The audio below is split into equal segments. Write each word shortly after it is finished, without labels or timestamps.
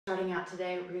Starting out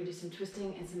today, we're going to do some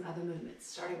twisting and some other movements,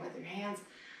 starting with your hands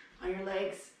on your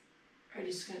legs. You're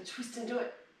just going to twist into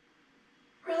it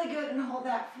really good and hold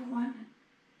that for 1,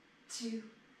 2,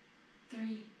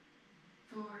 3,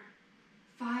 4,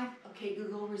 5. Okay,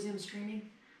 Google, resume streaming.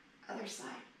 Other side.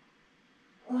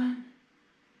 1,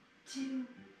 2,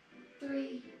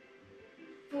 3,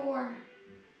 4,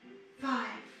 5.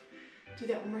 Do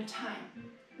that one more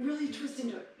time. Really twist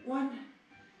into it. 1,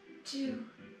 2,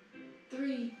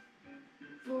 3,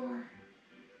 4,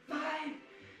 5,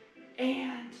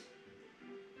 and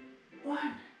 1,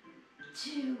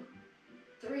 2,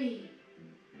 3,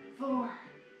 4,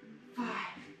 5.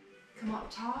 Come up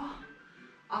tall,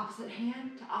 opposite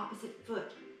hand to opposite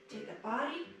foot. Take the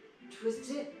body,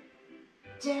 twist it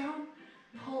down,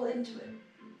 pull into it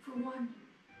for 1,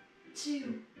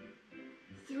 2,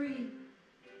 3,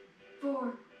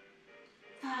 4,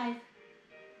 5,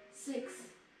 6,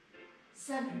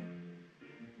 7,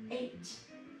 8,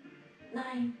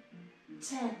 9,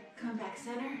 10. Come back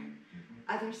center.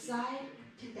 Other side.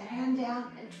 Take the hand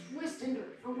down and twist into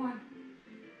it for 1,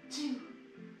 2,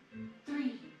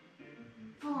 3,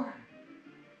 4,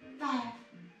 5,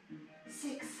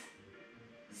 6,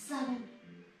 7,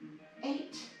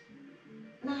 8,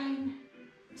 9,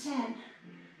 10.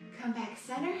 Come back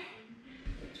center.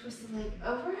 Twist the leg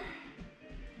over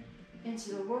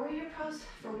into the warrior pose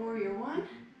for warrior 1.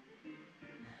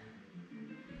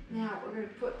 Now we're going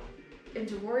to put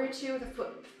into warrior 2, the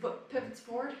foot pivots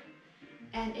forward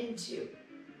and into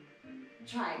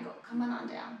triangle. Come on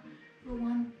down for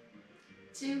 1,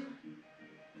 2,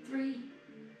 3,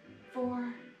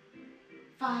 4,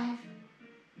 5,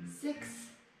 6,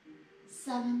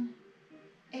 7,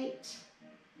 8,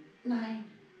 9,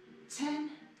 10.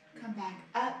 Come back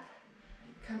up.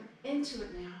 Come into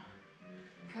it now.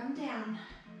 Come down.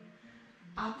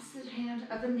 Opposite hand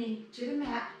of the knee to the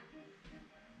mat.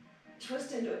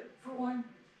 Twist into it for 1,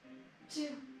 2,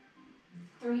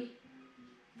 3,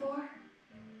 4,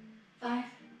 5,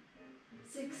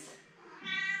 6,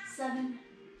 7,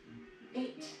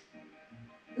 8,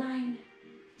 9,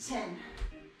 10.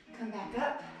 Come back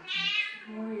up.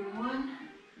 Warrior 1,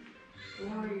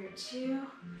 warrior 2.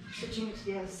 Switching it to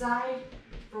the other side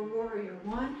for warrior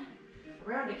 1.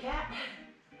 Around a cat.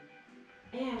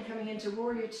 And coming into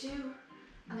warrior 2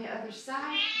 on the other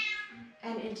side.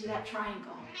 And into that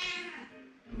triangle.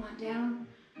 Come on down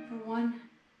for 1,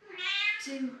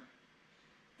 2,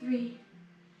 3,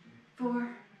 4,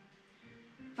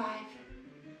 5,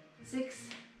 6,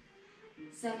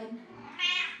 7,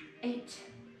 8,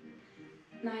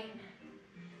 9,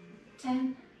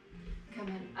 10.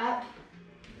 Coming up,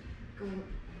 going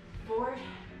forward,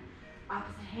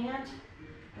 opposite hand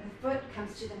of the foot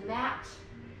comes to the mat.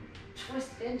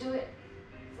 Twist into it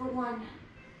for 1,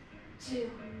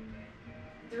 2,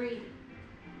 3,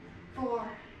 4,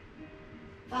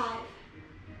 5,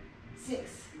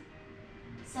 6,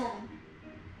 7,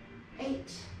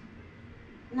 8,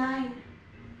 9,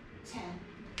 10.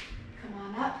 Come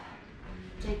on up,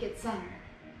 take it center.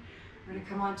 We're going to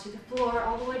come onto the floor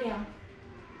all the way down.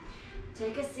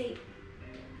 Take a seat.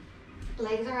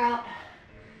 Legs are out.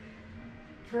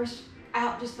 First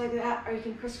out just like that, or you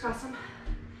can crisscross them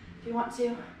if you want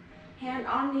to. Hand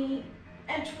on knee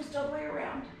and twist all the way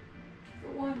around.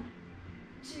 For 1,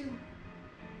 2,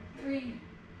 3,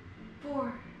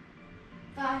 4,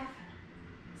 5,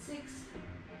 6,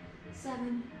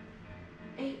 7,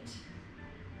 8,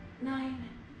 9,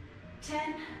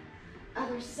 10.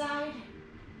 Other side.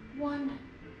 1,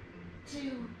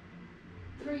 2,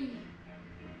 3,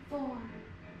 4,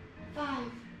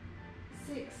 5,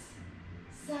 6,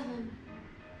 7,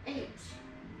 8,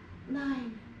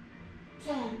 9,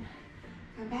 10.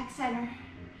 Come back center.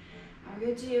 We're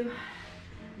going to do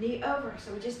knee over.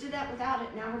 So we just did that without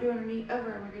it. Now we're doing our knee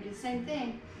over, and we're going to do the same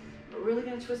thing. We're really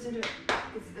going to twist into it.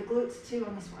 It's the glutes too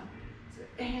on this one. So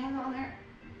hand on there.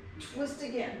 Twist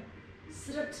again.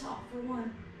 Sit up tall for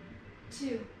 1,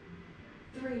 2,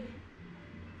 3,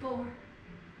 4,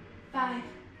 5,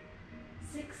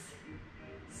 6,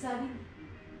 7,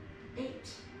 8,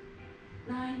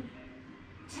 9,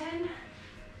 10.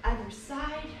 Other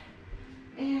side.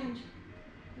 And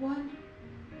 1,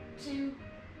 2,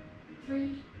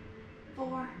 3,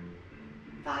 4,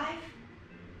 5,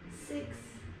 6,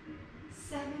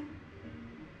 7,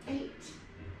 8,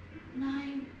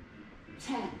 9,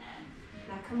 10.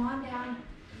 Now come on down,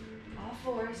 all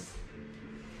fours.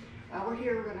 While we're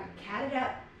here, we're going to cat it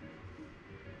up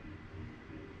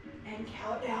and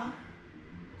cow it down.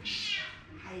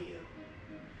 Hi-you.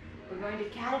 We're going to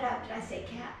cat it up. Did I say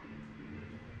cat?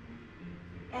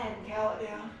 And cow it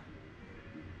down.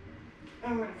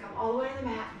 And we're going to come all the way to the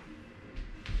mat.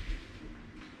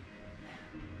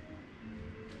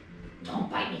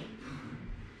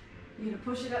 You're gonna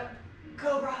push it up,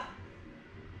 cobra.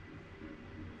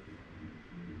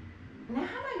 Now how am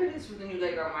I gonna do this with a new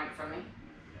leg arm right from me?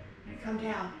 And come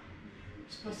down. You're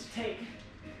supposed to take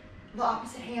the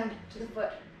opposite hand to the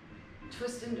foot.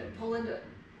 Twist into it, pull into it.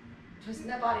 Twisting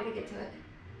that body to get to it.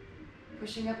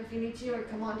 Pushing up if you need to, or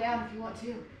come on down if you want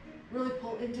to. Really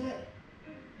pull into it.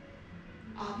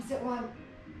 Opposite one.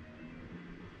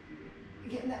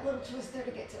 Getting that little twist there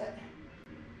to get to it.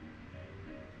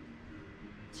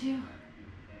 2,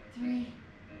 3,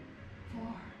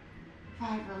 4,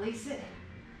 5. Release it.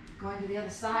 Going to the other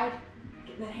side.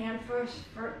 Getting that hand first,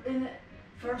 in it,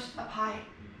 first up high.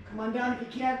 Come on down if you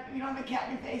can. You don't have a cat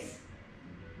in your face.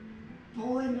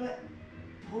 Pull into it.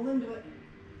 Pull into it.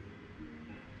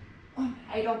 1.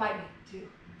 Hey, don't bite me. 2,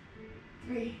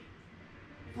 3,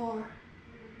 4,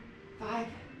 5,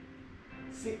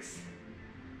 6,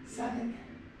 7,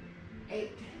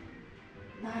 8,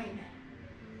 9,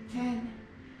 10.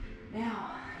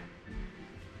 Now,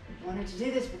 I wanted to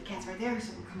do this, but the cat's right there,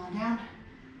 so we'll come on down.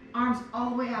 Arms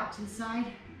all the way out to the side.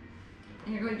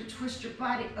 And you're going to twist your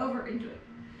body over into it.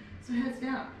 So heads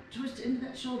down, twist into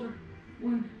that shoulder.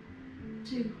 1,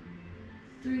 2,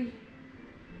 3,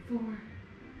 4,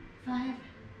 5,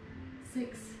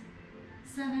 6,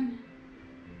 7,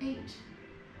 8,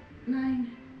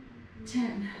 9,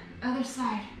 10. Other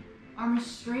side. Arms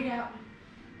straight out.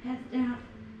 Head down.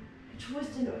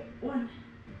 Twist into it. 1,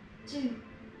 2,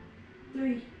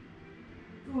 3,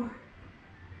 4,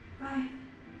 5,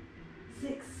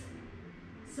 6,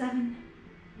 7,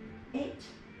 8,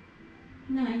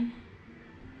 9,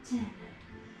 10.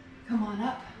 Come on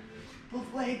up.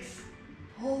 Both legs.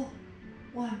 Pull.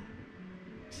 1,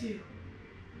 2,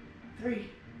 3,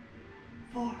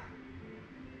 4,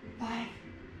 5,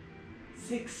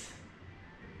 6,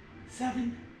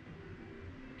 7,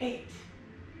 8,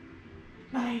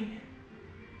 9,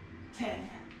 10.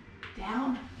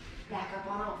 Down, back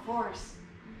up on all fours.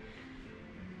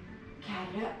 Cat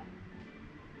it up.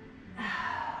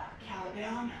 Cow it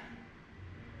down.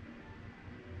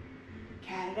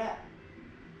 Cat it up.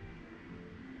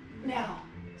 Now,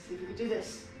 see if you can do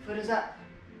this. Foot is up.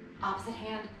 Opposite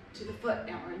hand to the foot.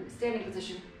 Now we're in standing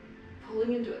position.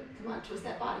 Pulling into it. Come on, twist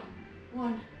that body.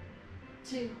 1,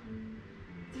 2,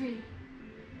 3,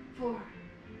 4,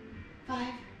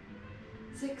 5,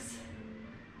 6,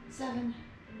 7,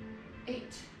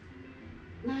 8,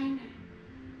 9,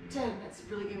 10. That's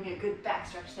really giving me a good back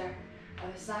stretch there.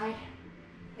 Other side.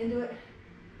 Into it.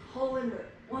 Pull into it.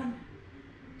 1,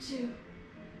 2,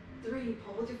 3.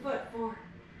 Pull with your foot. 4,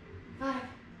 5,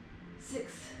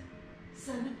 6,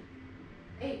 7,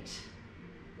 8,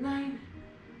 9,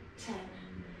 10.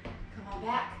 Come on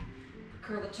back.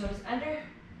 Curl the toes under.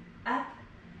 Up.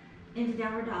 Into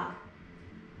downward dog.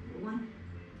 1,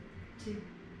 2,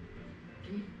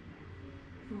 3,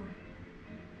 4,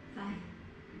 5,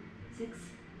 6,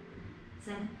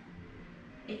 7,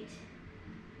 8,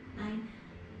 9,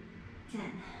 10.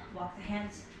 Walk the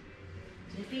hands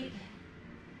to the feet.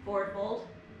 Forward fold.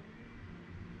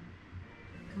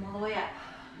 Come all the way up.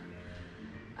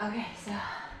 Okay, so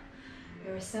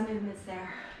there were some movements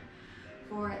there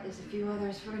for it. There's a few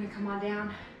others. We're going to come on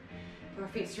down. Put our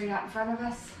feet straight out in front of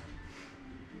us.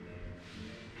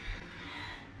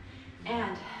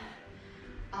 And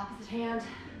opposite hand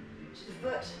to the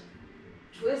foot.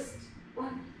 Twist.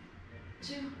 1,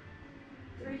 2,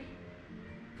 3,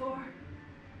 4,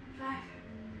 5,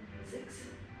 6,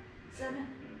 7,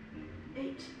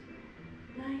 8,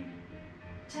 9,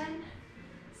 10.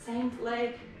 Same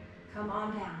leg. Come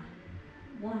on down.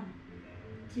 1,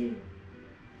 2,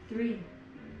 3,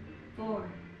 4,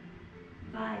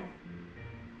 5,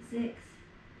 6,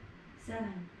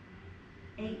 7,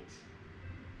 8,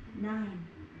 9,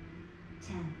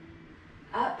 10.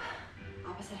 Up.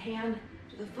 Opposite hand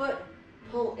to the foot.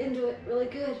 Pull into it really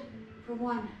good for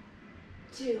 1,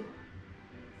 2,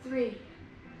 3,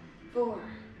 4,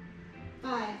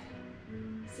 5,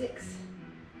 6,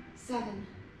 7,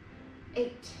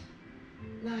 8,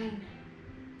 9,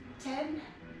 10.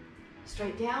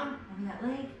 Straight down on that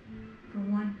leg for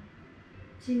 1,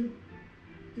 2,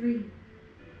 3,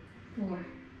 4,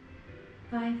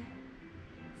 5,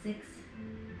 6,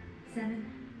 7,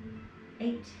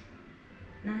 8,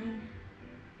 9,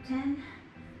 10.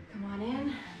 Come on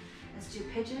in. Let's do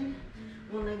pigeon.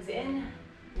 One leg's in,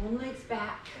 one leg's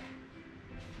back.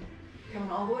 Coming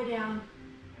all the way down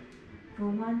for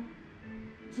 1,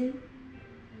 2,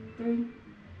 3,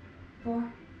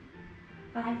 4,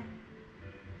 5,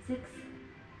 6,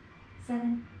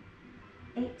 7,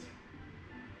 8,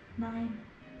 9,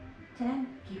 10.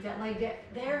 Keep that leg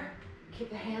there. Keep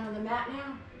the hand on the mat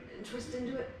now and twist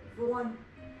into it for 1,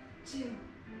 2,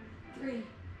 3,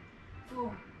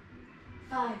 4,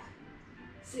 5,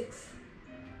 6,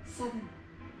 7,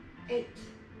 8,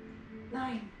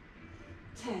 9,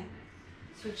 10.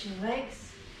 Switching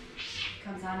legs.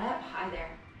 Comes on up, hi there.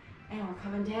 And we're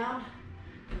coming down.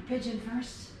 We're pigeon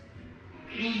first.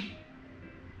 1,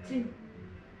 2,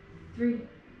 3,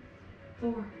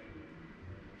 4,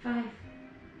 5,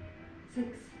 6,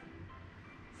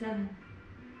 7,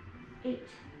 8,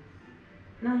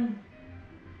 9,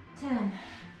 10.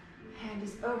 Hand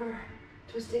is over,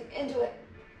 twisting into it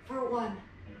for 1,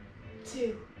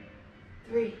 2,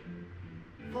 3,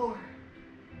 4,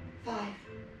 5,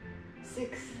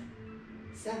 6,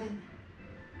 7,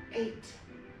 8,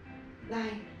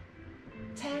 9,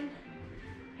 10.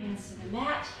 Hands to the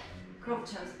mat, curl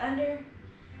toes under,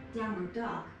 downward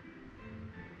dog.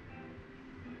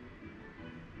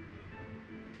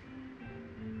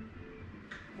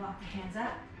 Walk the hands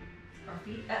up, or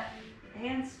feet up,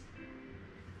 hands.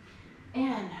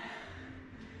 And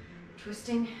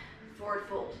twisting, forward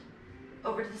fold,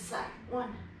 over to the side.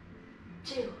 1,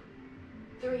 2,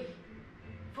 3,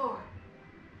 4,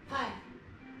 5,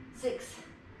 6,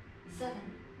 7,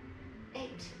 8,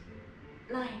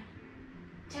 9,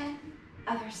 10.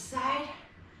 Other side,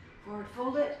 forward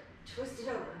fold it, twist it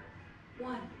over.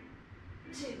 1,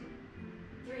 2,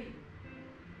 3,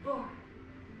 4,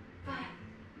 5,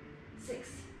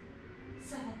 6,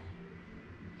 7,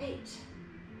 8,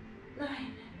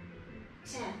 9,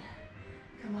 10.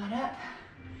 Come on up.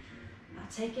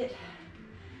 I'll take it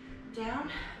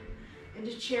down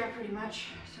into chair pretty much.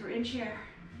 So we're in chair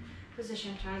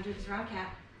position, trying to do this round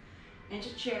cat.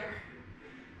 Into chair.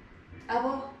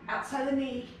 Elbow outside the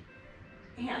knee.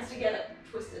 Hands together,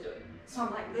 twist into it. So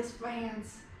I'm like this with my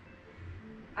hands.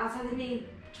 Outside the knee,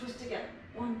 twist together.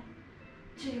 1,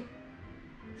 2,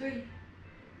 3,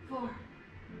 4,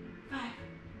 5,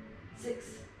 6,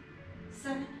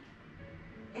 7,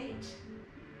 8,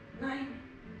 9,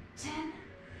 10.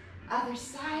 Other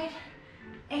side,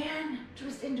 and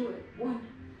twist into it. 1,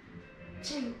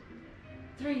 2,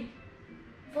 3,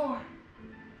 4,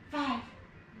 5,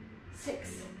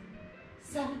 6,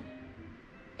 7,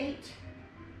 8,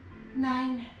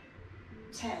 9,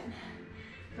 10.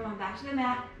 Come on back to the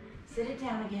mat, sit it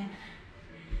down again.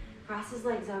 Cross his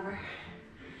legs over.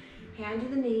 Hand to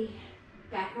the knee,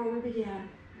 back where we began.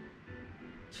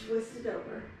 Twist it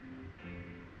over.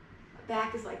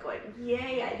 Back is like going,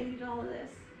 yay, I needed all of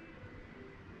this.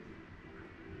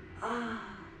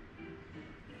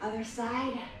 Other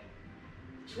side,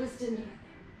 twist into it.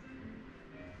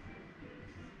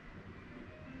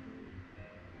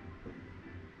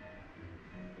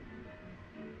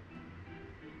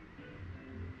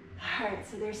 All right,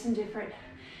 so there's some different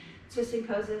twisting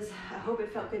poses. I hope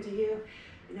it felt good to you.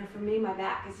 You know, for me, my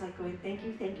back is like going, thank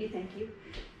you, thank you, thank you.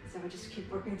 So I just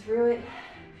keep working through it.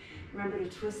 Remember to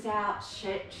twist out,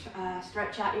 stretch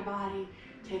out your body,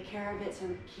 take care of it, so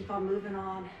we keep on moving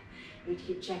on. We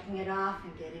keep checking it off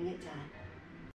and getting it done.